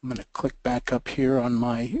 I'm going to click back up here on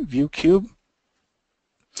my view cube.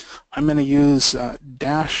 I'm going to use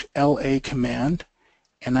 -LA command,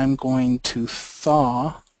 and I'm going to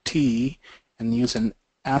thaw T and use an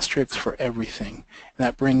asterisk for everything. And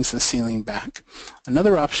that brings the ceiling back.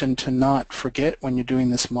 Another option to not forget when you're doing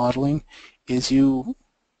this modeling is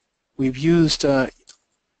we've used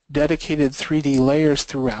dedicated 3D layers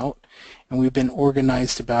throughout, and we've been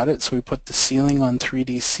organized about it. So we put the ceiling on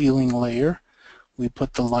 3D ceiling layer. We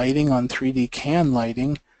put the lighting on 3D can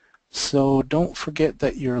lighting. So don't forget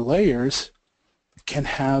that your layers can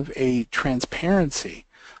have a transparency.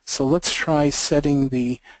 So let's try setting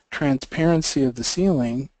the transparency of the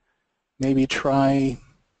ceiling, maybe try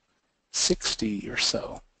 60 or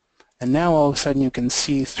so. And now all of a sudden you can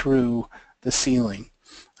see through the ceiling.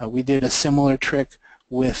 We did a similar trick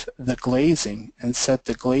with the glazing and set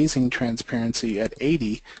the glazing transparency at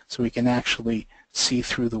 80 so we can actually see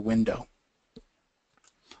through the window.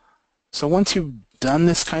 So once you've done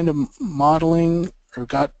this kind of modeling or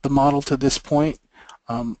got the model to this point,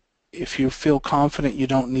 if you feel confident you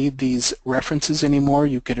don't need these references anymore,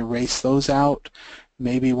 you could erase those out.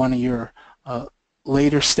 Maybe one of your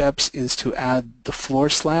later steps is to add the floor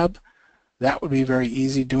slab. That would be very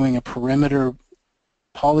easy, doing a perimeter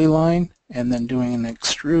polyline and then doing an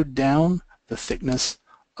extrude down the thickness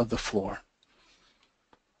of the floor.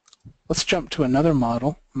 Let's jump to another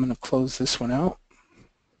model. I'm going to close this one out.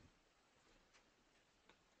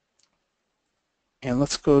 And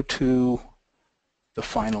let's go to the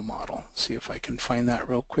final model. See if I can find that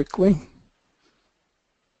real quickly.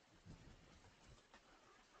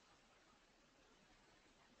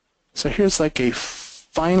 So here's like a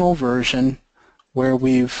final version where I'm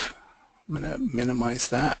going to minimize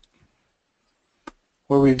that,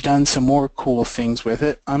 where we've done some more cool things with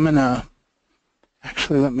it. I'm going to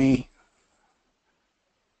actually, let me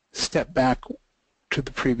step back to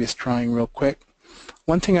the previous drawing real quick.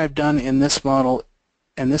 One thing I've done in this model,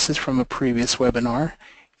 and this is from a previous webinar,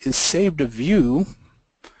 is saved a view.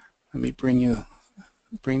 Let me bring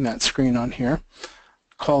that screen on here,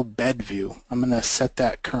 called bed view. I'm going to set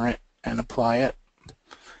that current and apply it.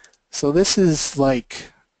 So this is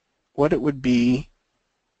like what it would be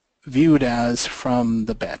viewed as from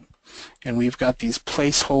the bed. And we've got these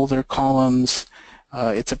placeholder columns.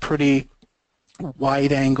 It's a pretty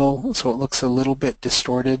wide angle, so it looks a little bit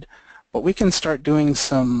distorted. But we can start doing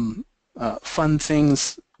some fun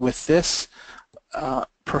things with this.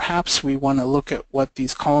 Perhaps we want to look at what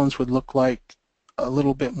these columns would look like a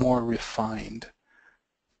little bit more refined.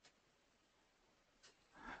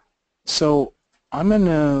 So I'm going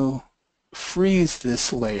to freeze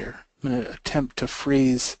this layer. I'm going to attempt to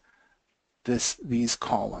freeze these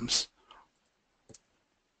columns.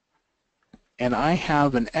 And I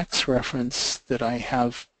have an X reference that I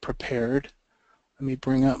have prepared. Let me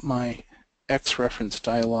bring up my X reference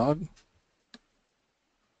dialog,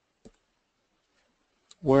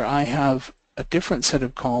 where I have a different set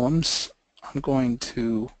of columns. I'm going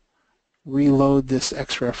to reload this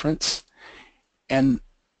X reference, and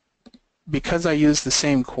because I use the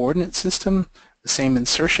same coordinate system, the same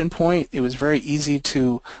insertion point, it was very easy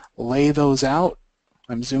to lay those out.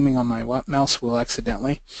 I'm zooming on my mouse wheel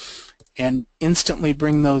accidentally, and instantly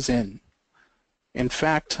bring those in. In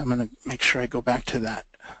fact, I'm going to make sure I go back to that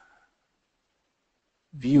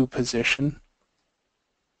view position.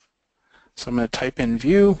 So I'm going to type in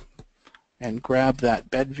view and grab that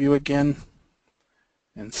bed view again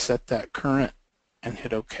and set that current and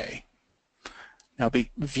hit OK. Now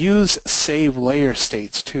views save layer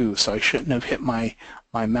states too, so I shouldn't have hit my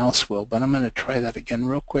mouse wheel, but I'm going to try that again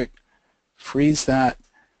real quick. Freeze that,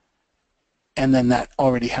 and then that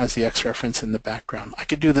already has the X reference in the background. I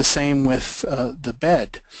could do the same with the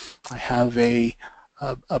bed. I have a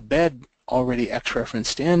bed already X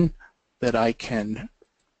referenced in that I can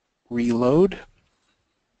reload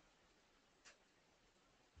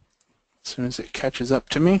as soon as it catches up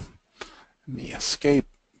to me. Let me escape,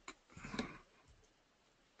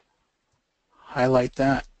 highlight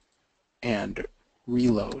that, and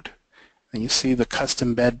reload. And you see the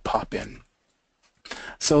custom bed pop in.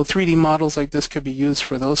 So 3D models like this could be used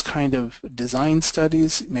for those kind of design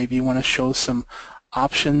studies. Maybe you want to show some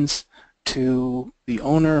options to the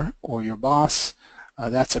owner or your boss.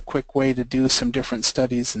 That's a quick way to do some different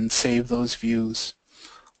studies and save those views.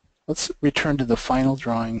 Let's return to the final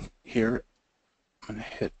drawing here. I'm going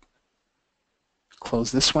to hit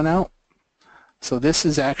close this one out. So this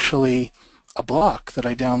is actually a block that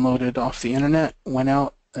I downloaded off the internet, went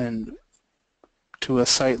out and to a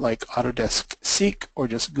site like Autodesk Seek, or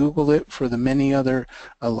just Google it for the many other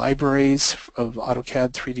libraries of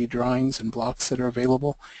AutoCAD 3D drawings and blocks that are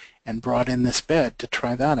available, and brought in this bed to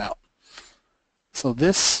try that out. So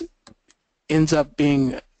this ends up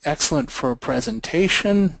being excellent for a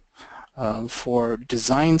presentation, for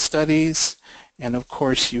design studies, and of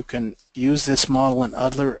course you can use this model in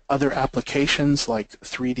other applications like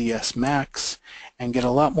 3ds Max and get a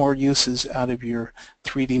lot more uses out of your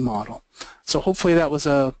 3D model. So hopefully that was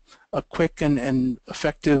a quick and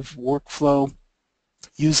effective workflow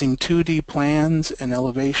using 2D plans and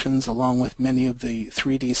elevations along with many of the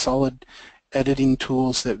 3D solid editing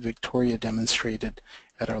tools that Victoria demonstrated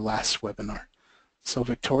at our last webinar. So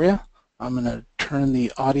Victoria, I'm going to turn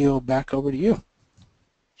the audio back over to you.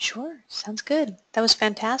 Sure, sounds good. That was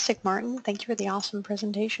fantastic, Martin. Thank you for the awesome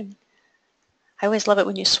presentation. I always love it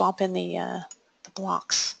when you swap in the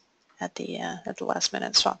blocks at the last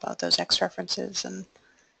minute, swap out those X references and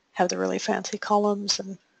have the really fancy columns,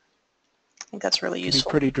 and I think that's really Can be a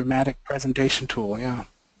useful. pretty dramatic presentation tool, yeah.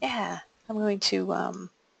 Yeah, I'm going to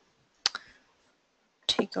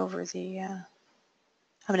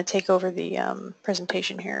take over the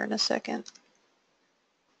presentation here in a second.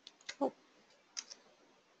 Oh,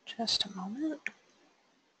 just a moment.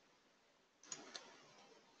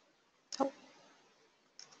 Oh.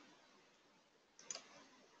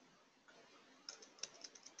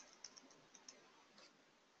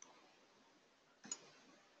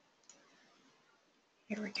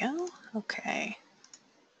 Here we go. Okay.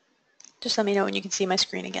 Just let me know when you can see my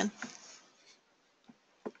screen again.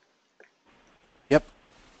 Yep.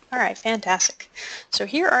 All right, fantastic. So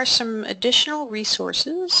here are some additional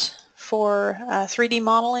resources for 3D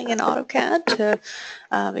modeling in AutoCAD to,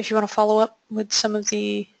 if you want to follow up with some of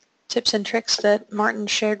the tips and tricks that Martin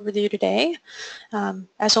shared with you today.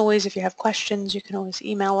 As always, if you have questions, you can always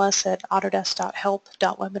email us at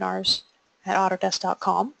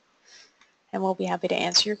autodesk.help.webinars@autodesk.com, and we'll be happy to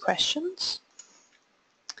answer your questions.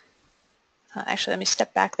 Actually, let me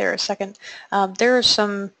step back there a second. There are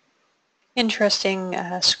some interesting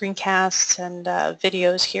screencasts and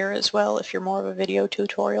videos here as well if you're more of a video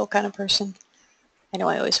tutorial kind of person. I know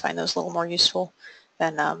I always find those a little more useful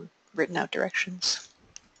than written out directions.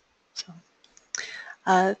 So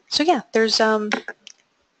yeah, there's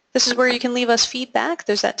this is where you can leave us feedback.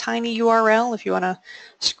 There's that tiny URL. If you want to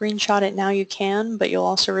screenshot it now, you can, but you'll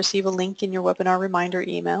also receive a link in your webinar reminder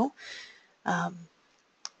email.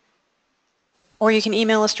 Or you can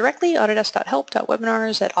email us directly,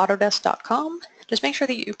 autodesk.help.webinars@autodesk.com. Just make sure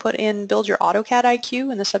that you put in Build Your AutoCAD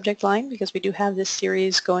IQ in the subject line, because we do have this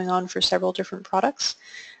series going on for several different products.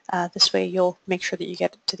 This way you'll make sure that you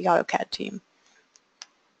get to the AutoCAD team.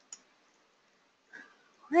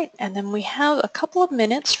 All right, and then we have a couple of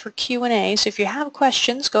minutes for Q&A. So if you have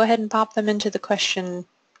questions, go ahead and pop them into the question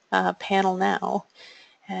panel now,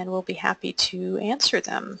 and we'll be happy to answer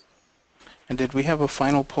them. And did we have a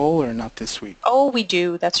final poll or not this week? Oh, we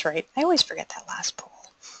do. That's right. I always forget that last poll.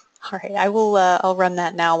 All right, I'll run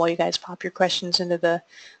that now while you guys pop your questions into the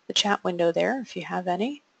chat window there if you have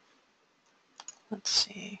any. Let's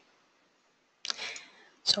see.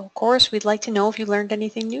 So of course, we'd like to know if you learned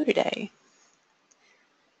anything new today.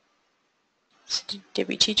 So did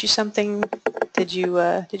we teach you something? Did you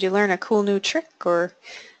learn a cool new trick or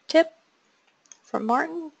tip from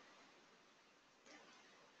Martin?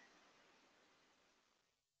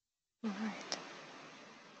 All right.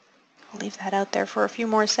 I'll leave that out there for a few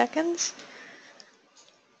more seconds.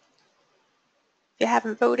 If you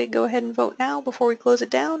haven't voted, go ahead and vote now before we close it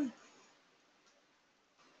down.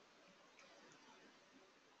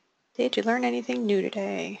 Did you learn anything new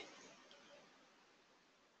today?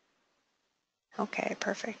 Okay,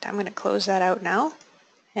 perfect. I'm going to close that out now,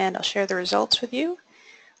 and I'll share the results with you.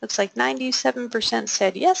 Looks like 97%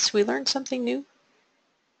 said yes, we learned something new,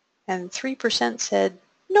 and 3% said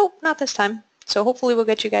nope, not this time. So hopefully we'll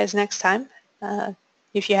get you guys next time.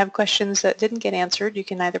 If you have questions that didn't get answered, you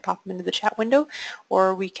can either pop them into the chat window,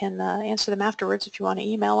 or we can answer them afterwards if you want to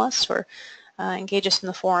email us or engage us in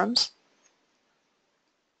the forums.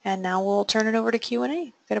 And now we'll turn it over to Q&A.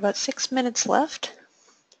 We've got about 6 minutes left.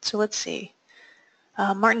 So let's see.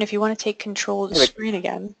 Martin, if you want to take control of the screen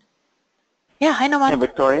again. Yeah, hi, Naman. Hey,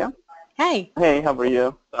 Victoria. Hey. Hey, how are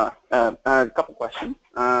you? A couple questions.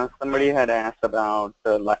 Somebody had asked about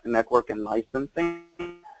network and licensing.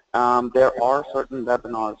 There are certain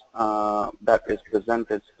webinars that is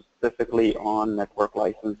presented specifically on network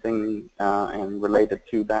licensing and related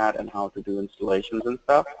to that and how to do installations and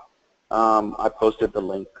stuff. I posted the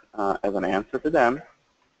link as an answer to them.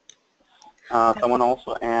 Someone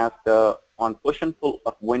also asked on push and pull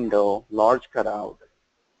of window, large cutout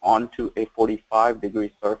onto a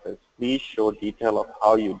 45-degree surface. Please show detail of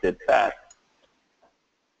how you did that.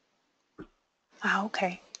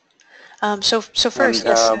 Okay. So first,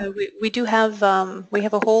 And yes, we do have we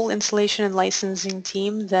have a whole installation and licensing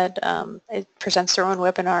team that it presents their own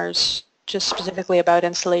webinars just specifically about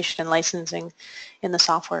installation and licensing in the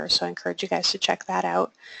software. So I encourage you guys to check that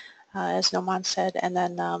out, as Noman said. And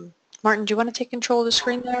then Martin, do you want to take control of the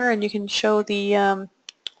screen there, and you can show the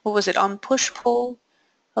what was it, on push pull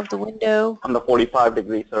of the window? on the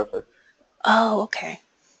 45-degree surface. Oh, okay.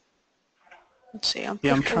 Let's see. On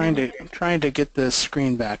Yeah, push pull. I'm trying to get the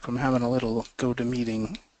screen back. I'm having a little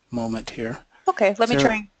go-to-meeting moment here. Okay, let Is me there,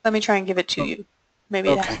 try and give it to oh, you. Maybe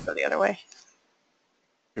it has okay, to go the other way.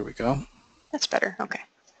 here we go. That's better. Okay.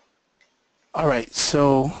 All right,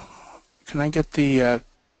 so can I get the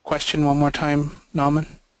question one more time, Nauman?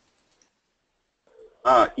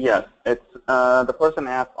 Yes, it's the person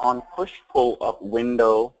asked, on push-pull of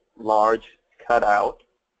window large cutout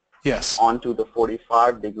Yes, onto the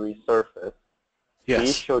 45-degree surface. Please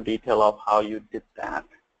yes. show detail of how you did that.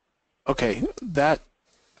 Okay, that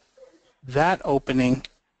opening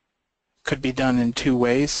could be done in two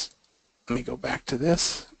ways. Let me go back to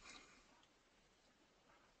this.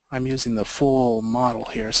 I'm using the full model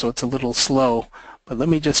here, so it's a little slow, but let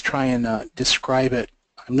me just try and describe it.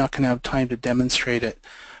 I'm not going to have time to demonstrate it,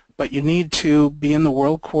 but you need to be in the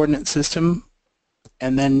world coordinate system,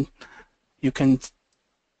 and then you can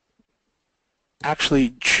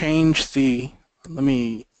actually change the, let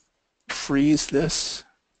me freeze this.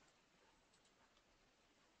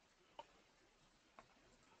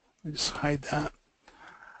 Just hide that.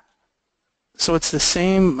 So it's the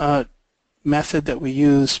same method that we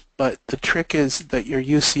use, but the trick is that your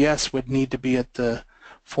UCS would need to be at the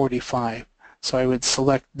 45. So I would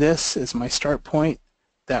select this as my start point.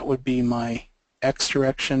 That would be my X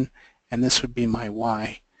direction, and this would be my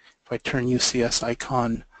Y. If I turn UCS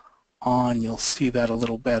icon on, you'll see that a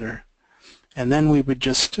little better. And then we would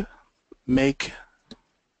just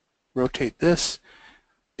rotate this.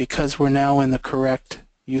 Because we're now in the correct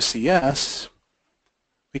UCS,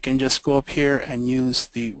 we can just go up here and use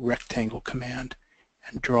the rectangle command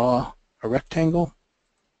and draw a rectangle,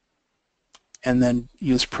 and then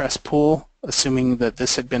use press pull, assuming that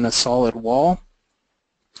this had been a solid wall,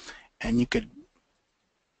 and you could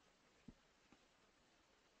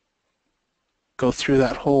go through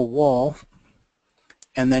that whole wall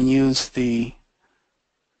and then use the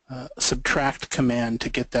subtract command to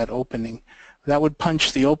get that opening. That would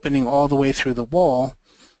punch the opening all the way through the wall.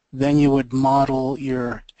 Then you would model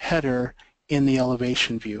your header in the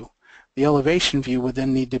elevation view. The elevation view would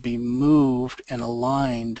then need to be moved and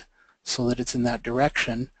aligned so that it's in that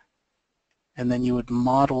direction, and then you would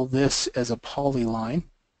model this as a polyline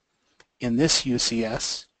in this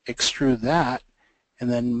UCS, extrude that,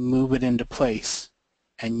 and then move it into place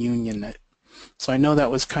and union it. So I know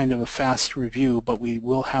that was kind of a fast review, but we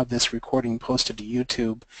will have this recording posted to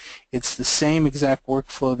YouTube. It's the same exact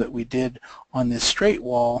workflow that we did on this straight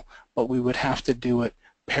wall, but we would have to do it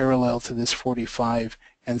parallel to this 45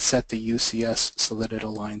 and set the UCS so that it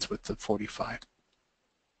aligns with the 45.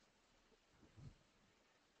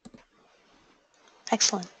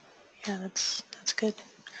 Excellent. Yeah, that's good.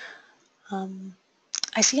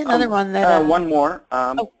 I see another one that. One more.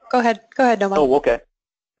 Oh, go ahead. Go ahead, Noman. Oh, okay.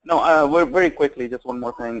 No, very quickly, just one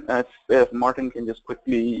more thing. If Martin can just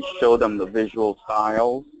quickly show them the visual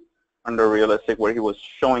styles under realistic, where he was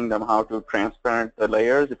showing them how to transparent the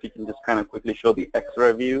layers. If you can just kind of quickly show the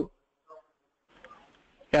X-ray view.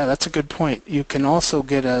 Yeah, that's a good point. You can also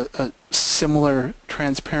get a similar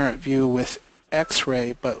transparent view with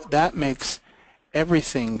X-ray, but that makes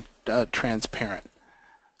everything transparent.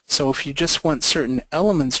 So if you just want certain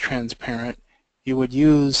elements transparent, you would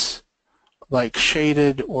use like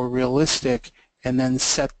shaded or realistic and then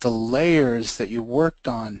set the layers that you worked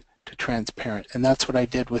on to transparent. And that's what I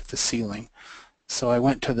did with the ceiling. So I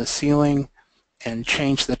went to the ceiling and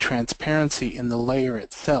changed the transparency in the layer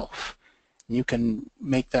itself. You can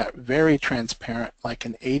make that very transparent, like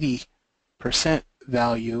an 80%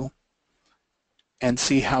 value, and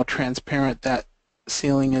see how transparent that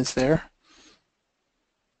ceiling is there.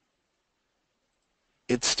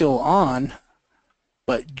 It's still on,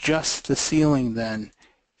 but just the ceiling then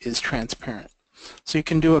is transparent. So you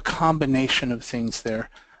can do a combination of things there,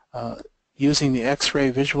 using the X-ray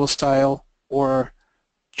visual style or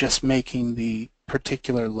just making the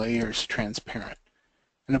particular layers transparent.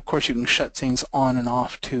 And of course you can shut things on and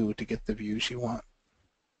off too to get the views you want.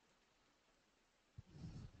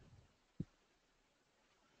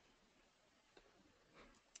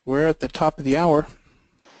 We're at the top of the hour.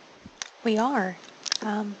 We are.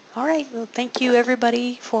 All right. Well, thank you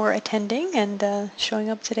everybody for attending and showing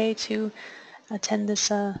up today to attend this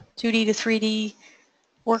 2D to 3D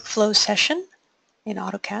workflow session. in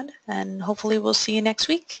AutoCAD, and hopefully we'll see you next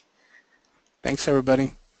week. Thanks,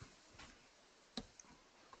 everybody.